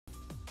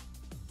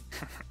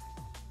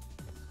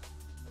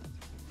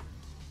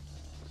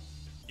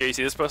Yeah, you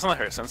see this post on the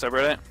Hearthstone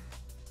subreddit?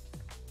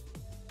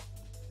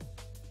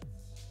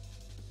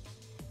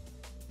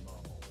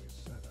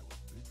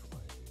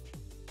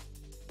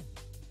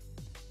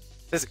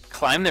 It says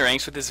climb the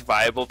ranks with this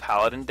viable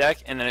paladin deck,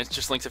 and then it's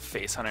just linked to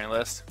face hunter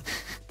list.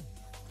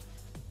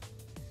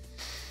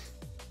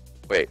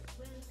 Wait,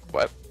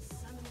 what?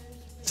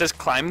 It says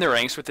climb the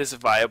ranks with this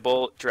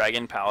viable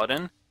dragon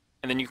paladin,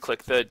 and then you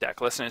click the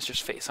deck list and it's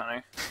just face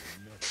hunter.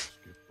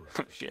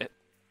 Oh shit.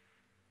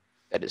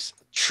 That is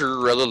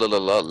true.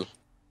 To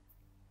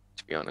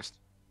be honest.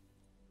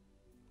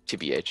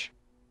 TBH.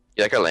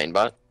 You like our lane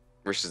bot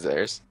versus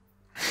theirs?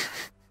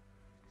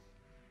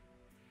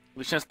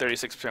 Lucian has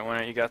 36%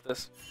 winner, you got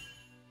this?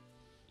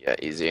 Yeah,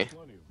 easy.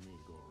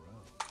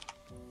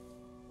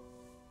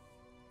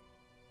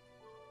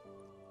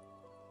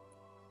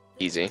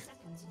 Easy.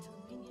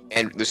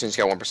 And Lucian's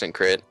got 1%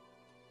 crit.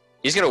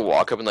 He's gonna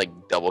walk up and like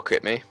double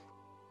crit me.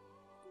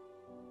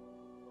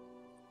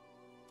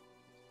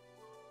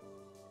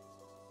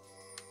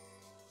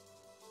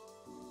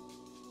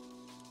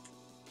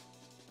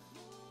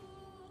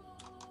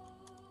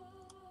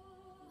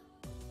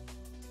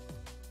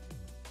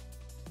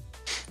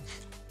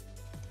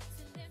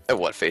 That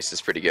what face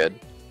is pretty good.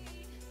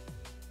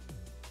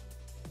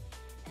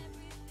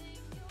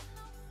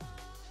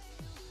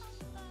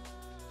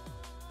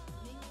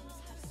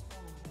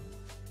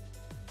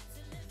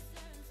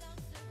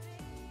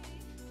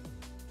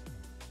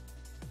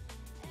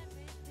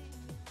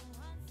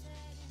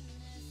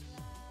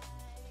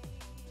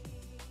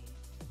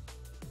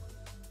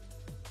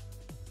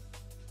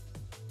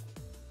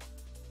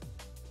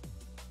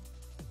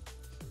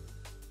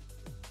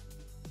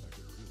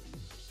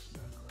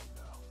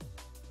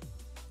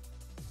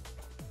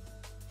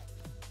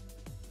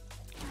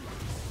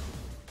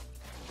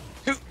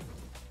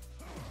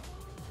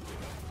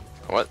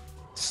 What?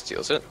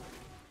 Steals it?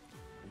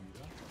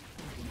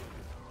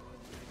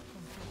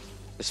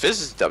 Does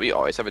Fizz's W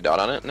always have a dot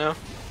on it? No?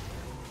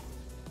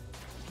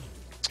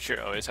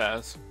 Sure, always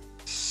has.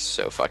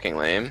 So fucking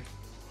lame.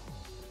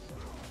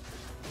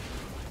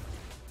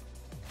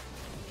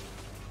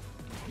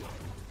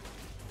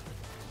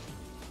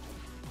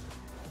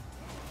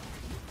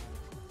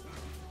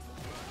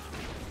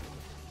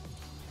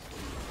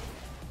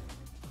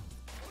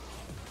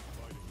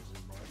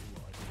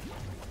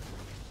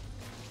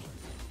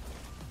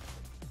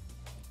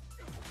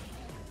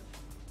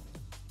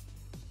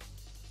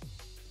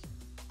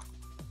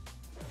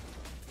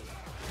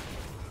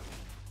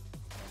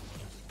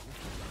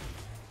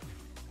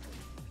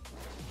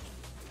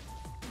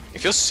 It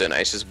feels so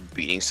nice just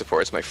beating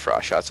supports my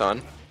frost shots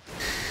on.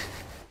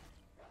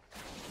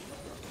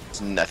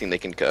 There's nothing they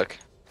can cook.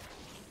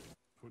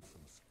 Put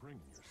some spring in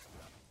your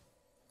step.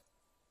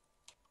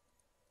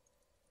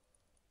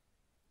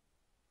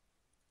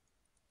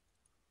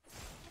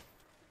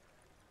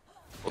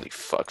 Holy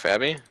fuck,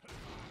 Fabby.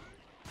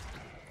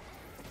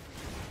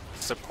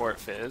 Support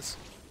Fizz.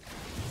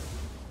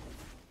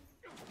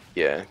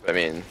 Yeah, I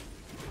mean...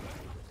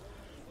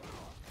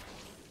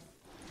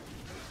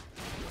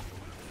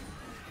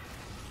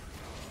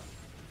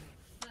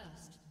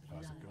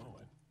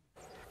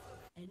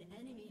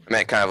 I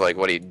meant kind of like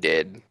what he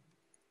did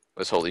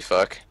was holy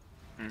fuck.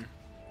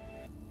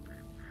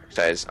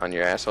 Ties on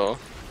your asshole.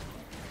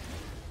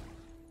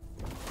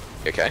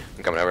 You okay?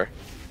 I'm coming over.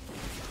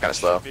 Kinda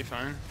slow. Be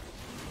fine.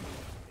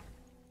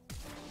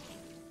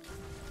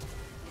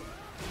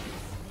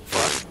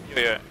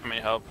 Yeah, I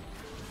may help.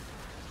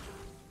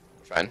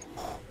 Fine.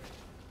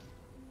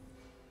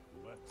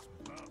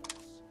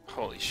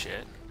 Holy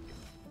shit.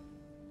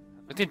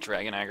 Look at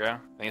Dragon aggro. I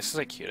think this is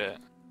like cute it.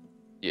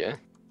 Yeah.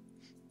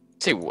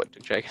 Say what to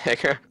Dragon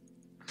Hacker?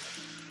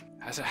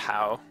 As a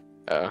how?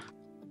 Oh.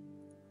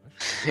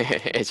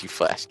 As you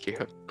flash Q.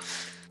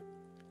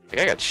 Like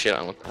I got shit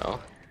on, what the hell?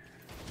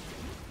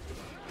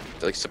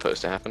 Is that like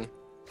supposed to happen?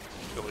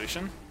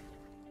 Evolution?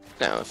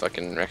 No, the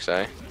fucking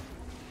RekSai.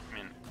 I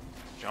mean,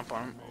 jump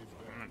on him.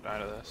 I'm gonna die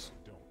to this.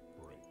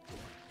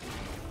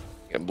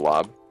 Get a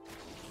blob.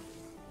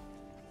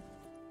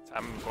 It's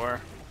happened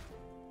before.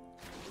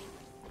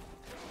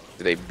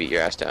 Did they beat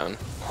your ass down?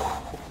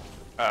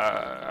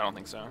 I don't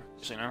think so.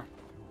 Just so you know.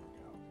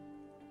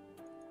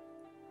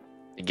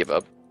 You give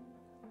up?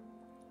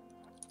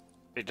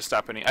 They just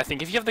stop hitting. I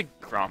think if you have the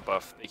Gromp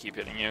buff, they keep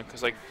hitting you.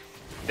 Because, like,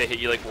 they hit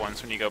you, like,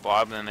 once when you go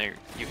blob, and then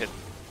you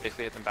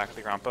basically hit them back with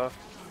the Gromp buff.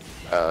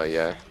 Oh,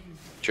 yeah.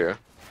 True.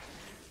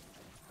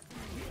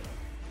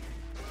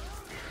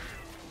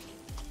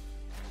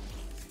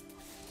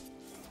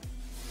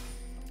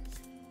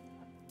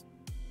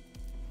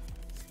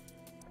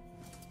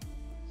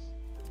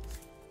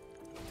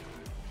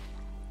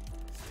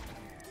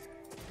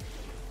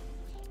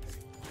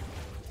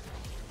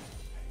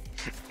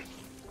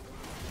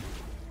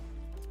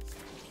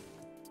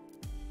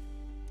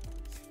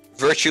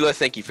 Virtula,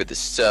 thank you for the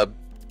sub.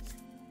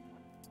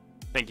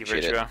 Thank you,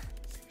 Appreciate Virtua.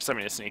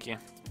 Somebody to sneak you.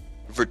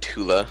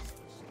 Virtula.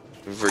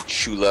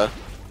 Virtula.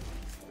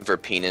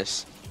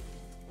 Verpenis.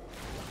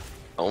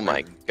 Oh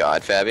my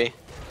god, Fabby.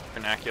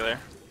 Vernacular.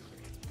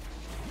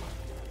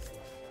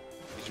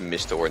 Just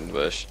missed the Warden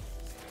Bush.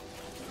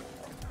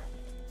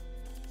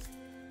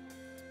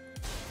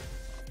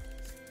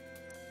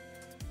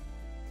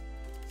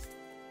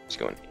 It's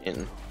going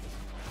in.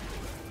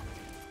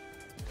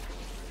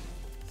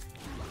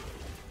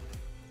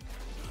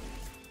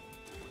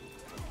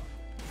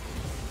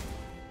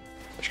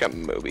 I just got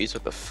Mobies,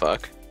 what the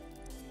fuck?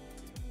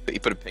 But you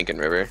put a pink in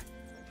river.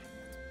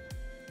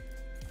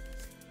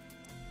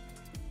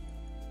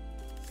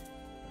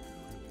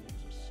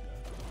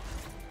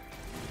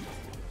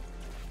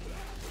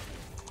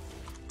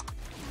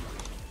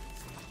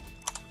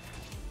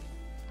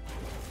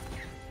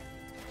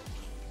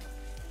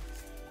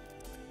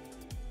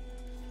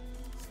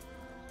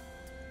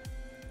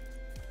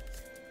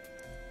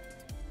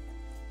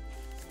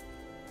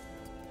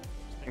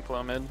 Pink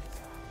low mid.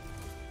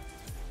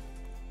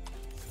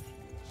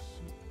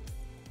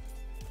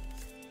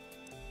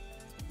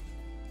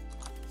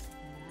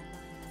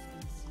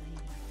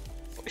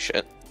 Holy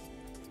shit.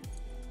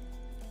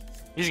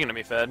 He's gonna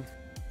be fed.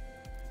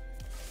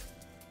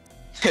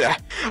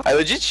 I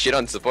legit shit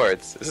on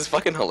supports. This is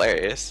fucking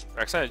hilarious.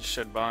 RekSai just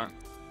should bot.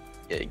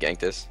 Yeah, you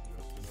ganked us.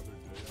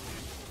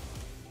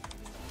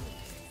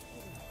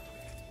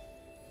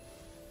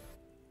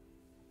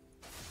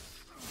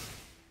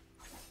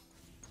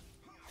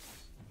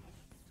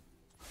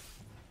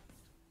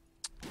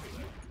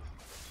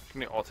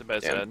 Gonna be ulted by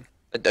his Damn. head.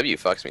 That W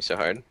fucks me so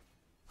hard.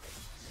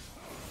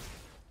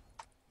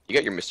 You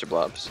got your Mr.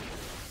 Blobs.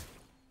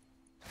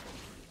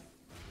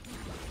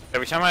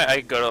 Every time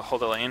I go to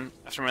hold a lane,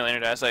 after my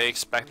laner dies, I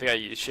expect the guy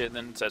to use shit,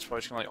 then that's probably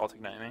just gonna like ult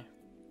ignite me.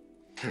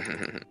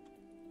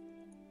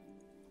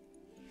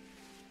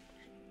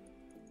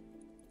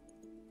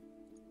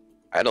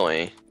 I'd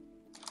only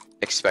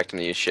expect him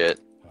to use shit.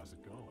 How's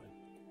it going?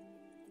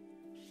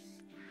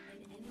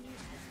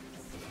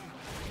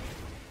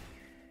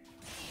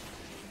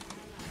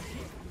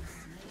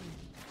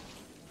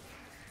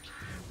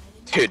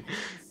 Dude.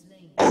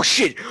 Oh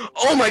shit!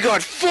 Oh my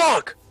god,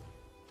 fuck!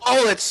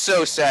 Oh, that's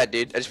so sad,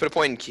 dude. I just put a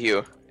point in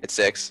Q. It's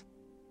 6. Is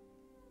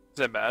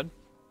that bad?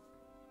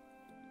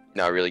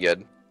 No, really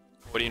good.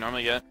 What do you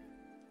normally get?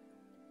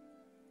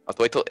 I'll have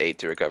to wait till 8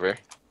 to recover.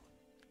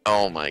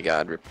 Oh my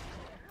god, What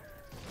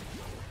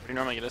do you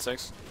normally get at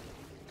 6?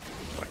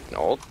 fucking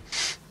old.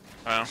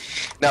 Oh.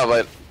 No,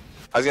 but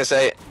I was gonna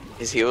say,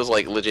 his heal was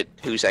like legit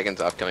 2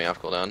 seconds off coming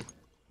off cooldown.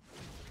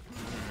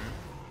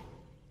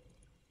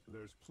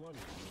 There's plenty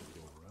to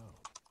go around.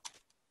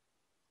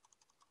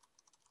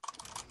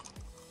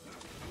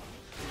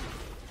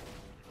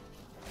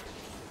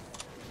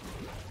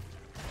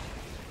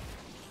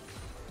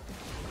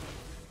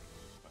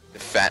 The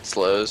fat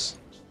slows.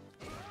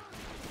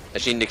 I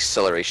just need an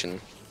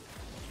acceleration.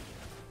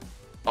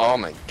 Oh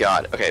my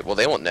god. Okay, well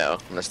they won't know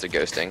unless they're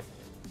ghosting.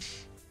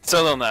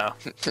 So they'll know.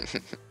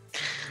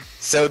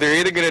 So they're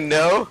either gonna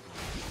know,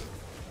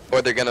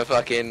 or they're gonna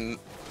fucking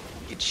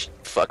get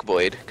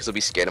fuckboyed, because they'll be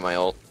scared of my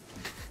ult,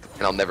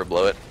 and I'll never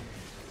blow it.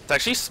 It's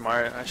actually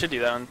smart. I should do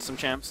that on some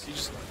champs. You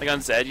just like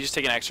on Zed, you just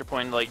take an extra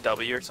point like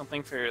W or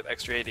something for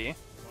extra AD.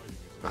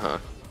 Uh-huh.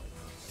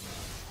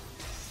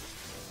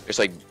 Just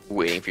like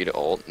waiting for you to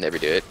ult, never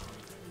do it.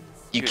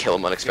 You Good kill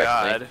him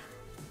unexpectedly. God.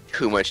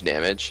 Too much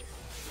damage.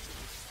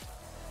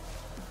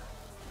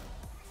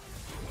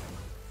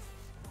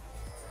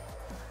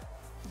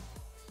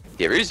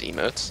 Do you ever use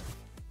emotes?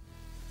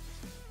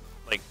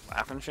 Like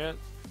laughing shit.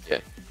 Yeah.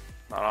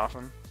 Not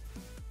often.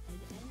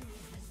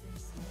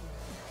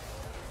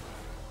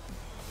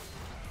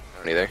 I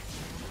don't either.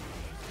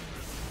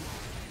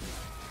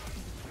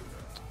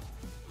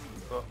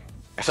 Oh.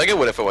 I feel like I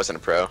would if I wasn't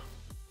a pro.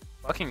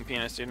 Fucking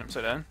penis, dude. I'm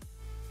so dead.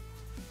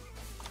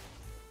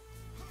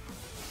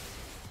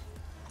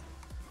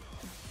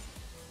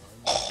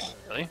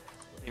 Really?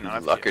 You not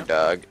have to Lucker do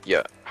dog.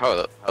 Yeah.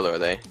 How low are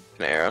they?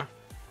 Can I arrow?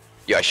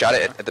 Yeah, I shot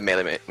it at the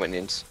melee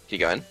minions. Keep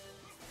going.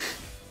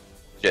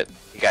 Shit.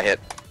 He got hit.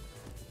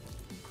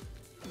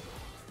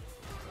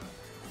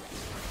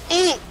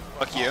 that?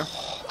 Fuck you.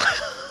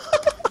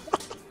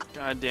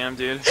 God damn,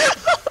 dude.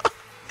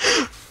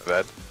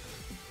 Bad.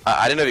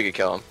 I didn't know if you could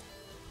kill him.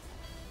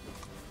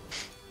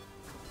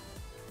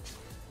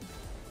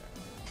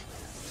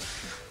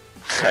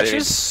 I She's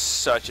didn't.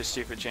 such a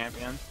stupid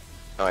champion.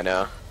 Oh, I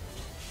know.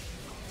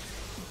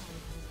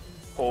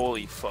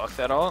 Holy fuck,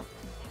 that ult.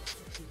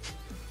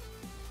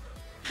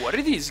 What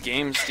are these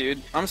games,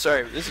 dude? I'm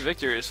sorry, but this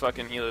victory is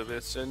fucking elo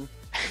boosted.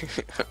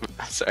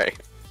 I'm sorry.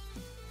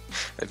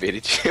 I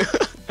baited you.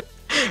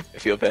 I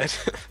feel bad.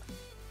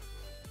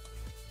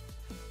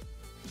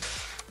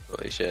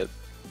 Holy shit.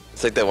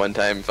 It's like that one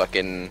time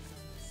fucking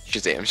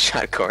Shazam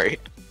shot Corey.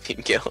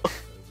 Team kill.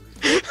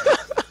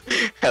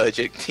 I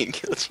legit team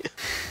killed you.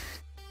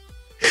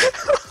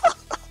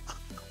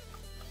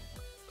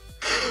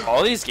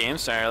 All these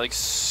games are like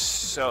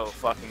so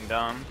fucking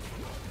dumb.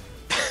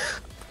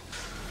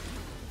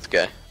 It's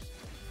okay.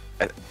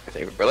 I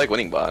think we're like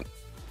winning bot.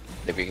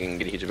 I think we can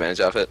get a huge advantage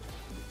off it.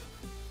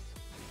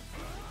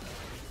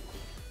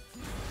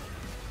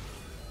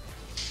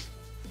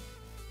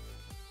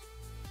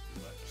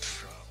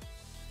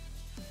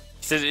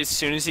 says as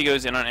soon as he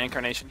goes in on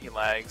incarnation, he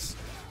lags.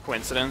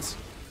 Coincidence?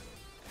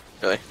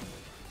 Really?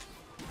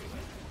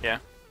 Yeah.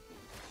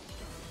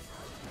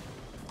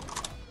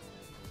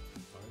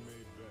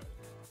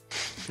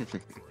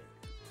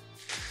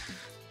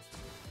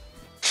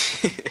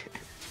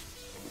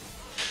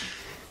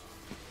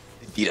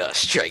 Vegeta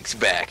strikes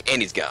back, and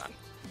he's gone.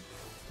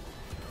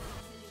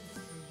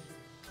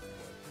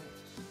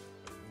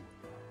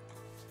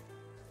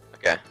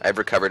 Okay, I've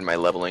recovered my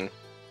leveling.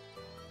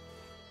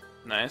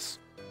 Nice.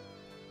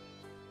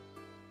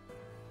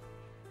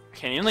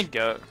 Can you like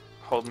go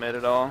hold mid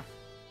at all?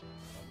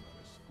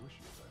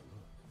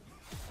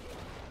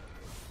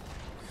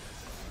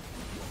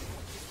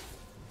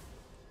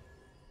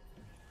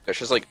 There's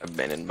just like a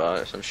abandoned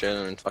bot or some shit,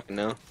 I don't fucking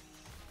know.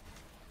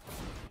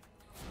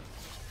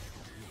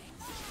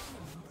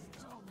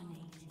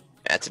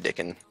 That's a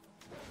dickin'.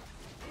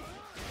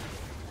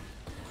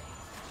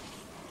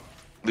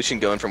 Lucian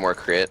going for more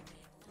crit.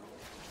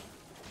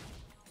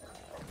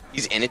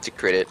 He's in it to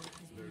crit it.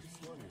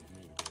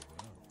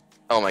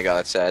 Oh my god,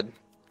 that's sad.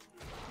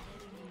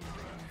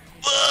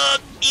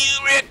 Fuck you,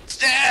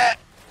 RekSai!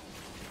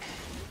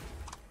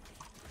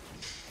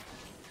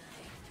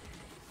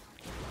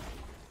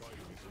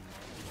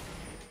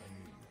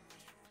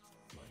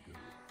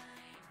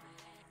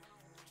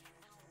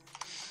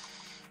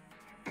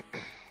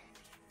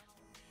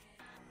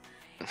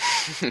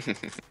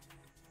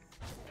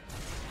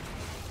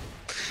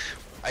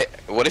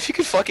 What if you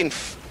could fucking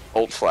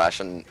ult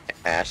flash on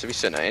Ashe? That'd be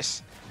so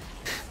nice.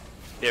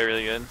 Yeah,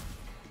 really good.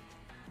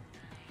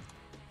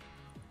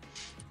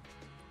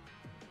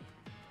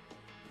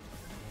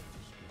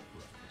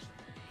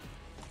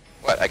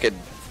 What? I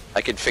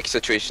could fix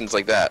situations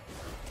like that,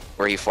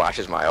 where he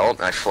flashes my ult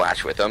and I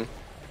flash with him,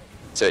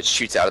 so it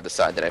shoots out of the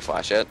side that I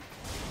flash it.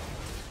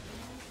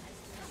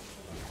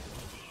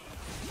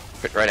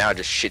 But right now it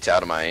just shits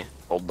out of my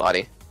old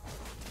body.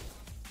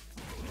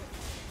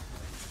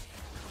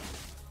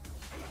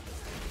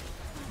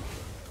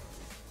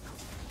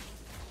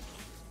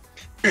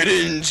 It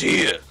ends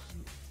here.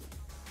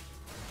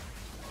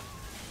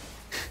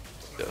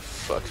 The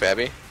fuck,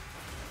 Fabby?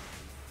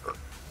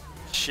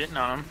 Shitting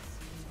on him.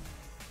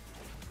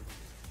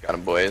 Got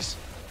him, boys.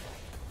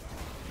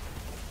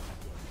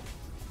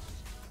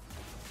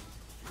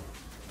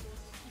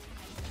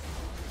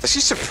 It's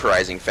actually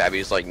surprising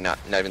Fabby's like not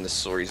even the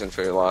sole reason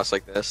for a loss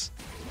like this.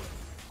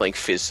 Playing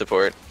Fizz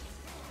support.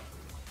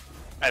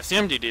 I've seen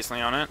him do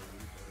decently on it.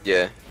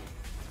 Yeah.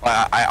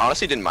 Well, I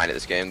honestly didn't mind it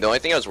this game. The only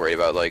thing I was worried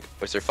about like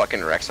was their fucking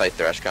RekSai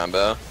Thresh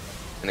combo,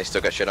 and they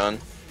still got shit on.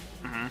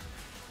 Mm-hmm.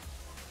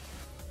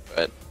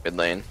 But mid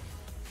lane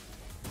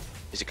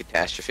is a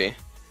catastrophe.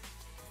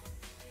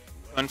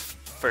 One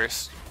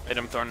first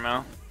item Thorn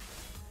Mail.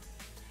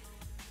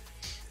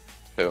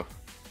 Who?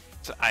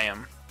 So I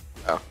am.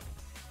 Oh.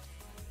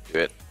 Do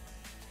it.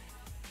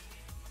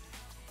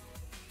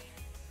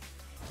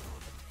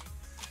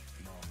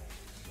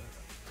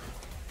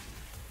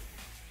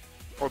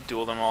 Or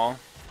duel them all.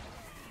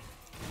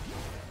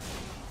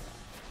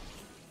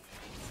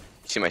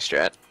 You see my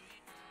strat?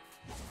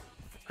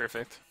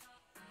 Perfect.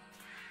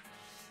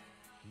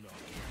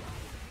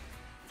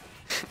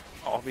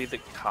 I'll be the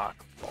cock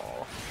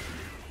ball.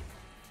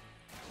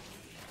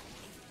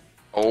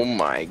 Oh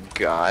my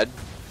god.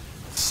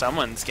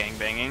 Someone's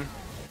gangbanging.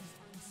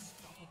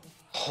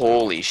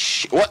 Holy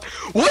shit. What?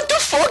 What the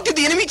fuck? Did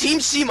the enemy team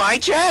see my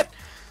chat?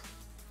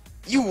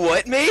 You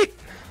what, mate?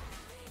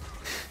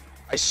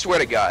 I swear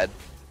to god.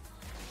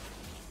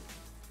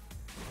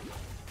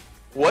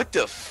 What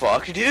the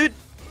fuck, dude?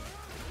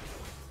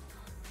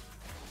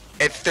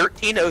 At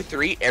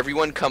 13:03,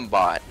 everyone come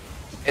bot.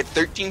 At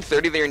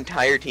 13:30, their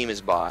entire team is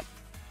bot.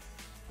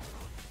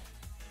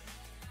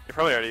 You're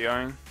probably already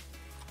going.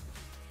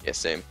 Yeah,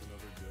 same.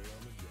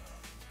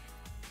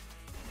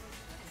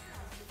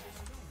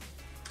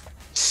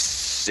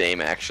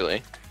 Same,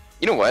 actually.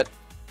 You know what?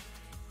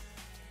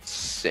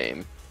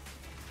 Same.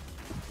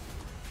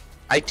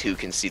 I too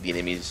can see the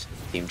enemy's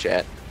team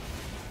chat.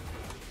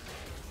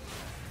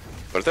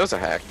 What if that was a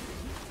hack?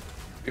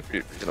 We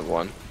could have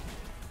won.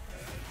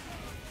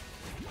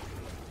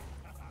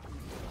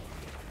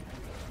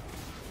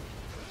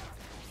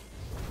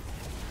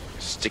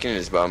 Sticking in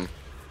his bum.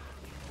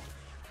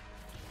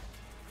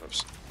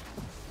 Oops.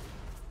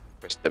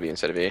 Press W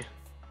instead of E. I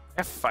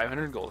have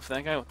 500 gold for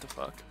that guy? What the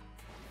fuck?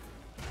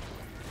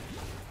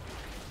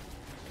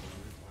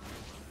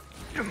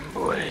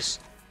 Boys.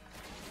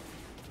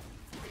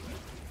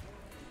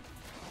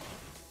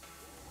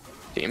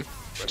 Team?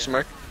 Question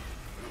mark?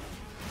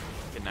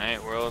 Good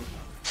night, world.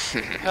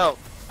 Help!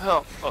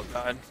 Help! Oh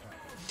god.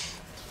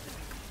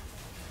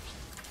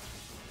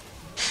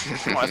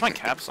 Why is my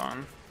caps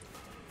on?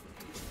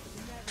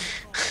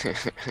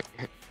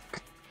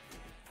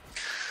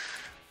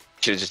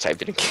 Should've just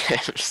typed it in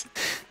caps.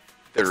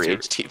 The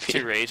rage TP.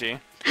 Too ragey.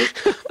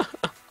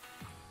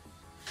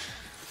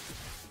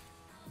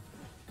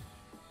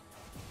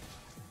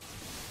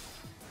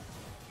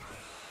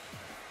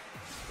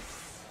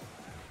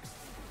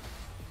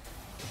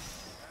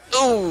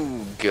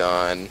 Oh,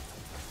 gone.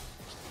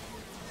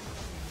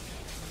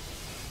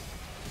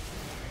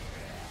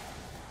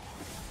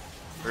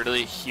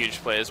 really huge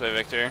plays by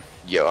Victor.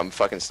 Yo, I'm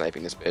fucking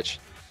sniping this bitch.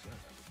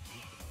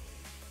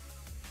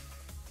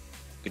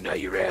 Good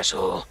night, you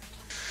asshole.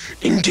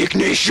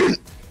 Indignation.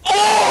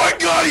 Oh my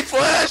god, he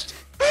flashed!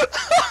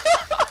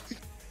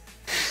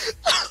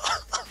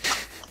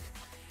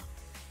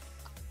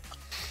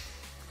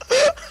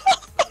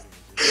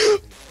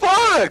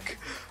 Fuck!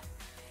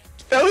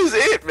 That was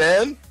it,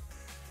 man.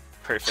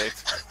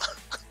 Perfect.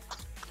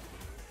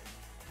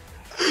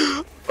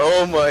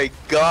 Oh my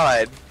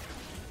god.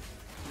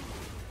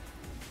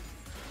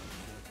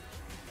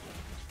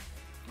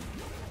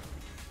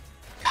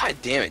 God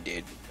damn it,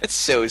 dude. That's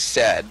so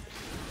sad.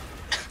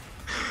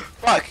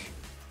 Fuck.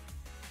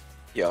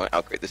 Yo, I'm gonna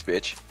outcrit this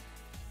bitch.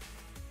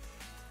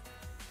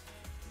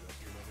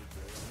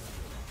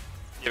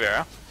 Give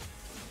arrow.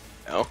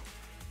 No.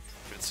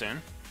 Good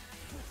soon.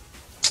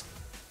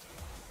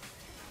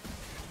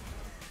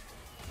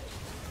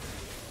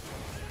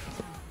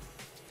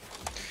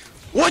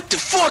 What the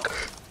fuck?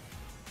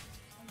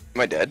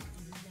 Am I dead?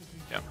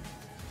 Yep.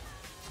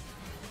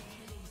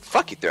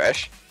 Fuck you,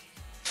 Thresh.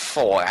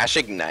 Flash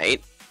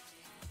Ignite.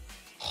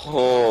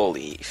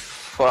 Holy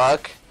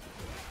fuck.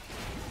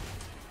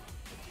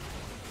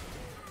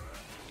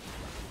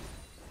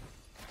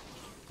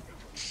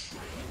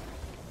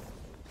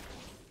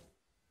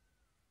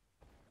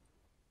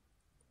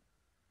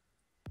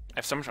 I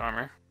have so much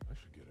armor. I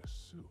should get a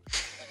suit.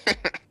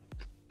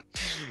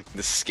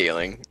 The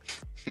scaling.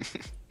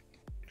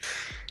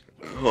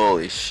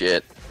 Holy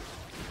shit.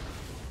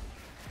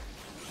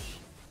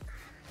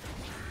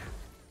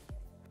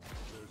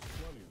 There's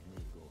plenty of me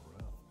to go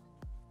around.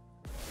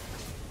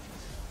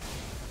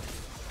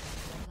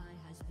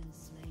 Has been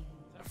slain.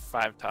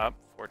 5 top,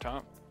 4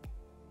 top.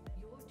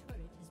 Your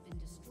turret has been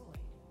destroyed.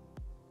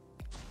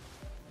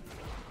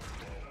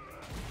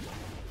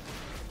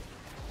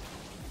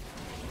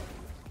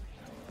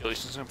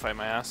 Illusion's gonna fight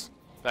my ass.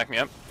 Back me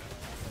up.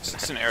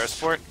 It's an arrow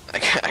sport.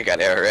 I got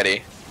arrow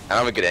ready. I don't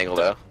have a good angle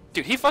though.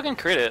 Dude, he fucking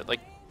crit it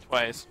like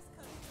twice.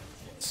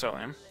 So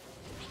lame.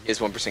 He has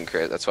 1%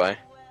 crit, that's why.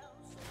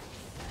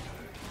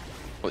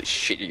 Holy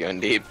shit, you're going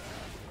deep.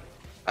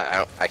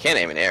 I can't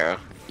aim an arrow.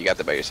 You got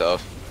that by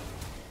yourself.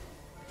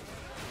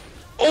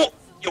 Oh!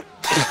 Yo!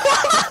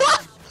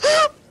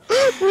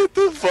 What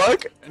the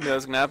fuck? You know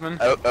what's gonna happen?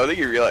 I don't think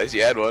you realized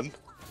you had one.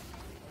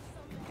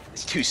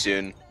 It's too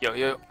soon. Yo,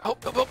 yo,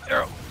 help,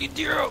 arrow. Need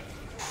the arrow.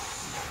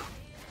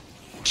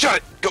 Shot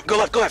it! Go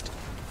left, go left!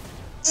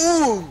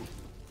 Ooh!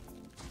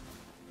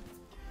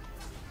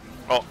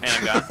 Oh,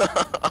 and I'm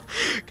gone.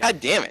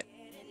 God damn it.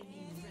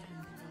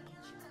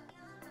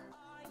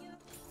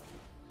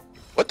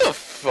 What the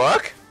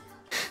fuck?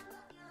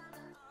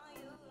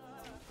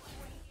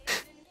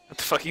 What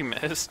the fuck you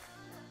missed?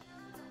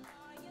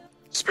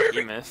 Spare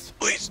You me, missed.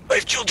 please. I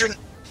have children.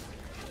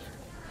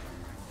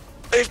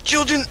 I have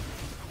children.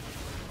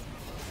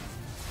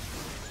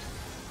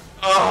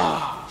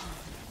 Oh.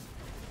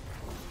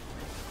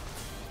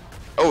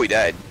 Oh, he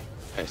died.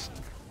 Nice.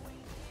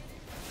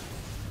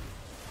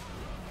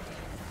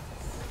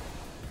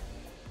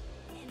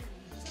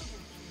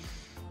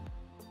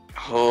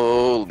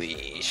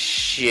 Holy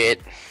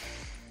shit.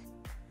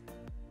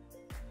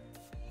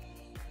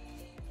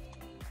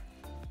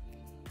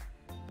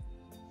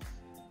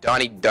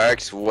 Donnie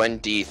Darks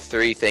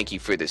 1D3, thank you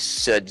for the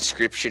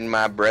subscription,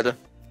 my brother.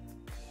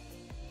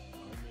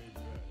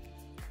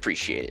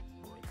 Appreciate it.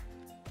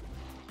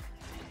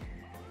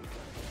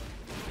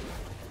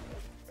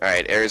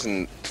 Alright, Air's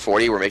in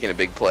 40, we're making a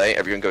big play.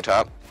 Everyone go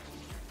top.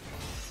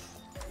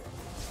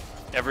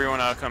 Everyone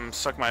come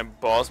suck my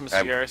balls,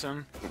 Mr.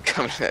 Garrison. I'm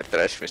coming at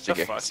Thresh, Mr. The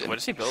fuck? Garrison. What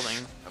is he building?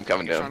 I'm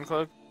coming Sean down.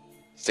 Cloak?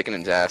 Sticking in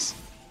his ass.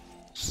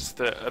 Just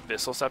the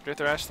Abyssal Scepter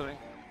Thrash that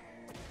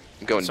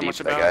I'm going So deep much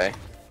with that about- guy.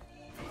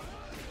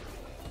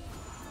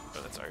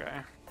 Oh, that's our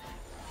guy.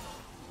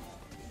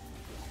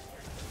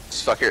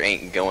 This fucker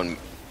ain't going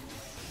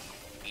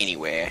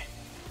anywhere.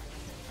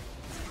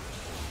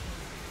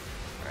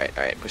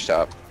 Alright, push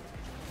top.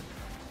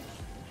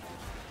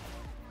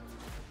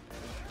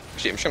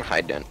 Actually, I'm just gonna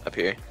hide down up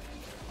here.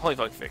 Holy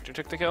fuck, Victor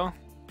took the kill?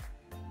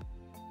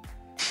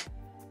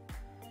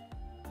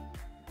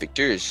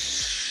 Victor is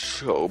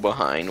so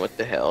behind, what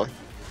the hell?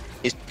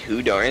 He's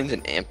 2 Darns,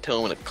 an Amp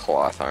Tome, and a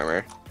Cloth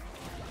Armor.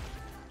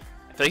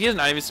 I feel like he's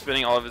not even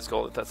spending all of his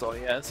gold if that's all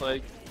he has.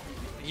 Like,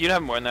 you'd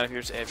have more than that if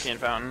you're just AFK in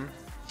Fountain.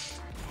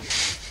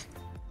 It's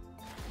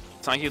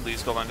not like you'd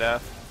lose gold on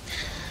death.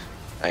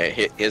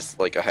 He is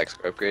like a Hex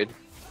upgrade.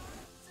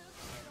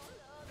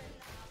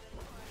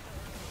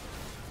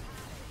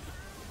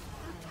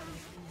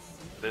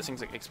 This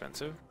thing's like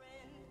expensive.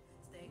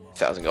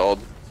 1,000 gold.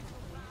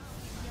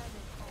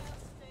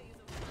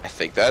 I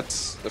think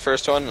that's the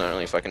first one. I don't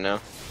really fucking know.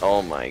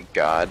 Oh my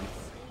god.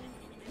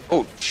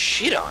 Oh,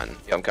 shit on.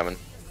 Yeah, I'm coming.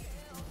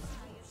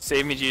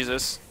 Save me,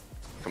 Jesus.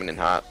 Coming in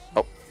hot.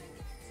 Oh.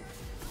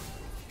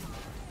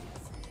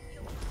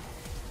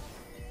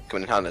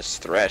 Coming in hot on this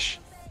Thresh.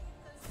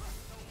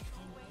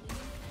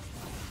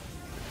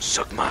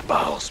 Suck my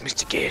balls,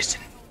 Mr.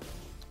 Garrison.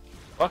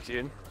 Fuck,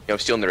 dude. Yo, I'm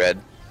still in the red.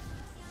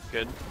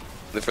 Good.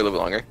 Live for a little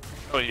bit longer.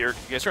 Oh, you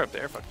guys are up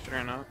there. Fuck, sure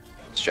or not.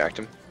 Distract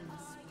him.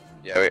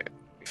 Yeah,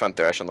 we found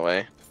Thresh on the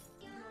way.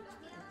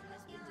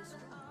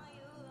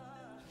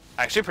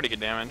 Actually, pretty good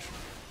damage.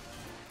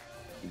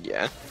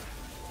 Yeah.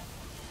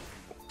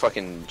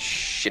 Fucking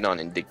shit on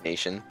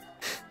indignation.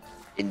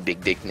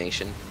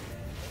 Indignation.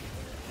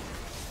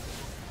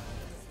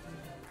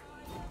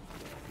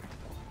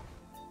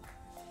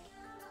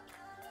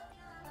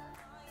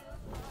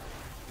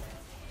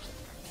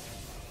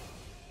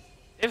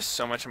 They have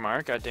so much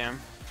mark, goddamn.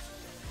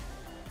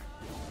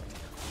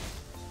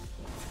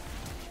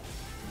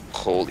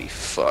 Holy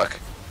fuck.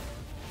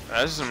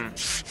 That's some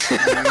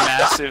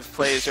massive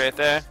plays right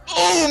there.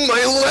 Oh,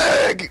 my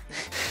leg!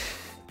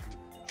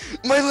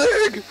 My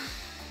leg!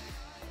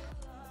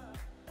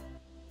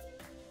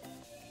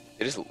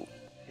 Did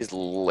his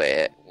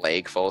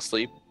leg fall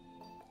asleep?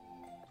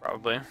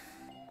 Probably.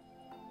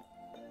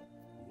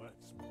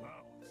 Let's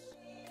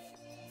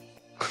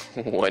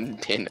bounce.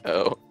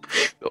 1-0.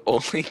 The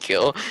only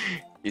kill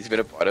he's been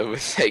a part of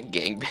was that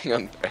gangbang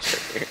on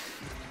Thresh.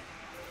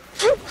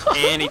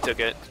 And he took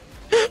it.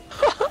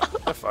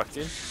 What the fuck,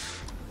 dude?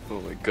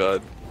 Oh my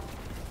god.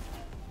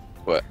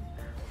 What?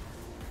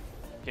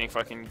 Getting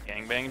fucking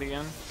gangbanged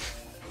again?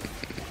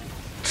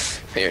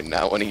 They are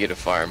not wanting you to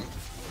farm.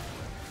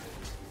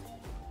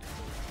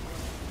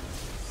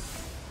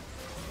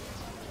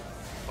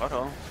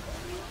 Butthole.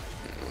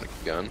 Like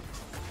a gun.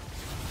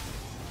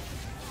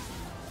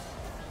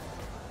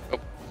 Oh.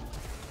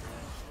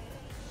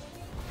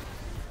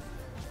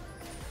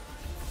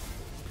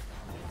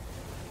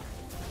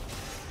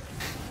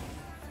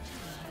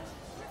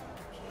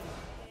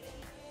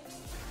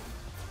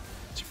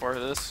 Too far for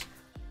this.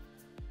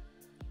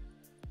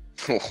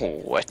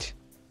 What?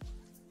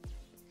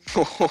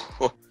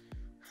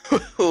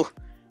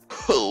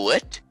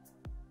 What?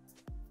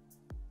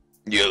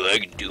 You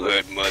like to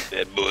hurt my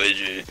bad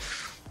boys?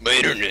 My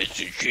internet's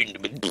a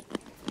shit.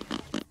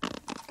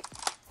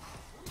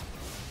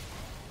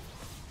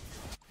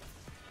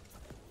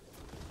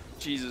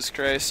 Jesus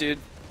Christ, dude.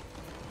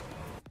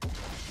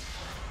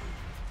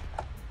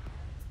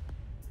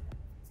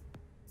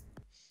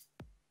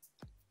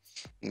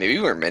 Maybe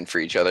we weren't meant for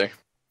each other.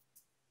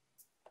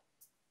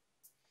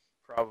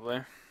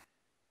 Probably.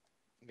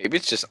 Maybe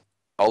it's just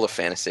all a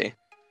fantasy.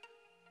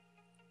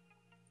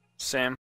 Same.